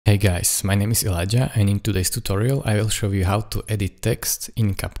Hey guys, my name is Elijah and in today's tutorial I will show you how to edit text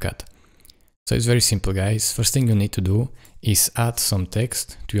in CapCut. So it's very simple guys. First thing you need to do is add some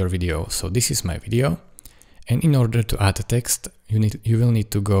text to your video. So this is my video, and in order to add a text you will need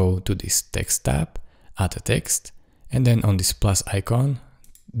to go to this text tab, add a text, and then on this plus icon,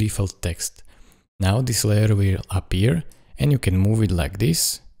 default text. Now this layer will appear and you can move it like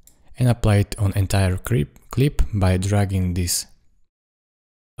this and apply it on entire clip by dragging this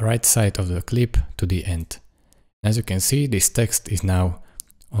right side of the clip to the end. As you can see, this text is now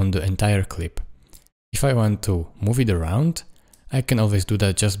on the entire clip. If I want to move it around, I can always do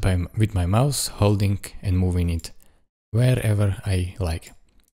that just with my mouse, holding and moving it wherever I like.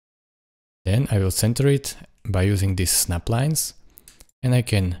 Then I will center it by using these snap lines, and I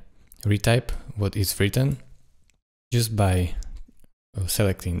can retype what is written just by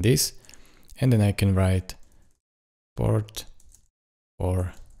selecting this, and then I can write port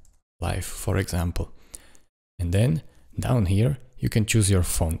or life, for example. And then down here you can choose your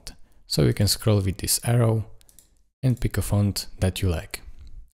font. So you can scroll with this arrow and pick a font that you like.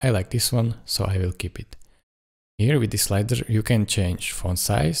 I like this one, so I will keep it. Here with this slider you can change font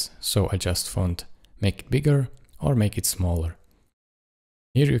size, so adjust font, make it bigger or make it smaller.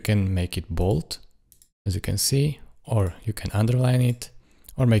 Here you can make it bold, as you can see, or you can underline it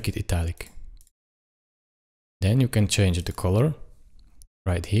or make it italic. Then you can change the color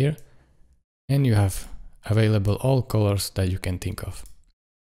right here, and you have available all colors that you can think of.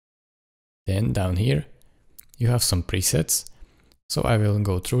 Then down here you have some presets, so I will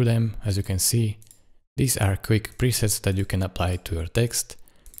go through them. As you can see, these are quick presets that you can apply to your text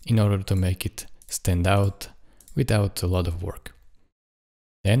in order to make it stand out without a lot of work.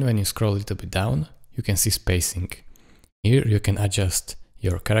 Then when you scroll a little bit down, you can see spacing. Here you can adjust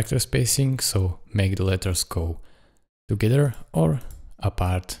your character spacing, so make the letters go together or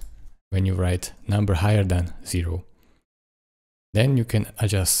apart when you write number higher than 0. Then you can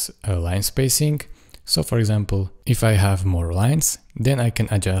adjust line spacing. So for example, if I have more lines, then I can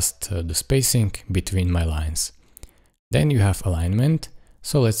adjust the spacing between my lines. Then you have alignment.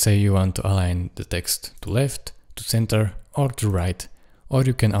 So let's say you want to align the text to left, to center, or to right, or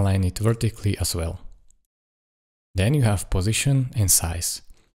you can align it vertically as well. Then you have position and size.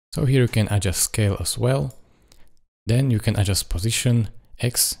 So here you can adjust scale as well. Then you can adjust position,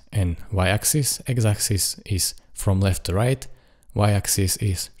 X and Y axis. X axis is from left to right, Y axis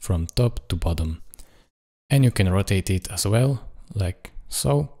is from top to bottom. And you can rotate it as well, like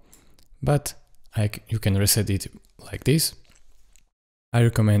so, but you can reset it like this. I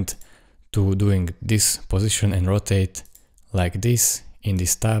recommend to doing this position and rotate like this in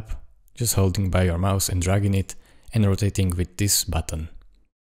this tab, just holding by your mouse and dragging it and rotating with this button.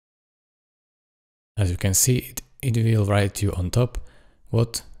 As you can see, it will write you on top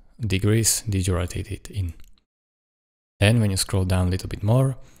what degrees did you rotate it in. Then when you scroll down a little bit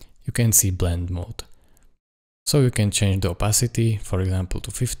more, you can see blend mode. So you can change the opacity, for example, to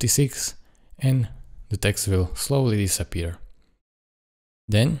 56, and the text will slowly disappear.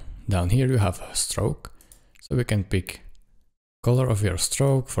 Then down here you have a stroke, so we can pick color of your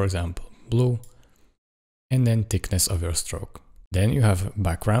stroke, for example, blue, and then thickness of your stroke. Then you have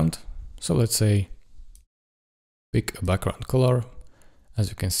background, so let's say pick a background color. As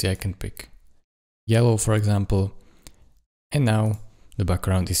you can see, I can pick yellow, for example, and now the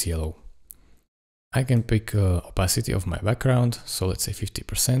background is yellow. I can pick opacity of my background, so let's say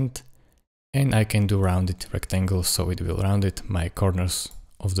 50%, and I can do rounded rectangles, so it will round it my corners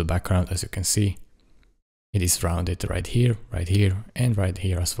of the background. As you can see, it is rounded right here, and right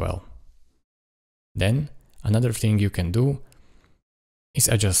here as well. Then another thing you can do is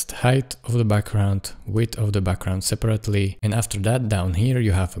adjust height of the background, width of the background separately, and after that down here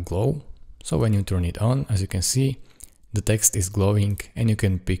you have a glow. So when you turn it on, as you can see, the text is glowing, and you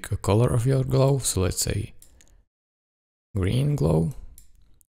can pick a color of your glow, so let's say green glow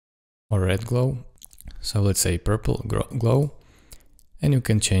or red glow, so let's say purple glow, and you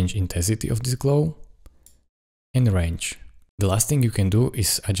can change intensity of this glow and range. The last thing you can do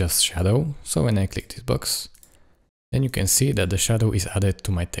is adjust shadow, so when I click this box, then you can see that the shadow is added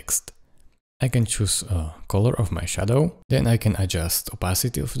to my text. I can choose a color of my shadow, then I can adjust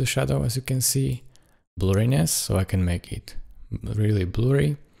opacity of the shadow, as you can see, blurriness, so I can make it really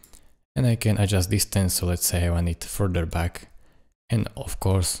blurry, and I can adjust distance, so let's say I want it further back, and of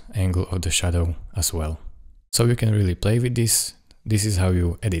course angle of the shadow as well. So you can really play with this. This is how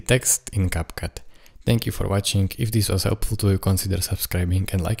you edit text in CapCut. Thank you for watching. If this was helpful to you, consider subscribing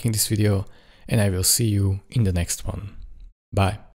and liking this video, and I will see you in the next one. Bye.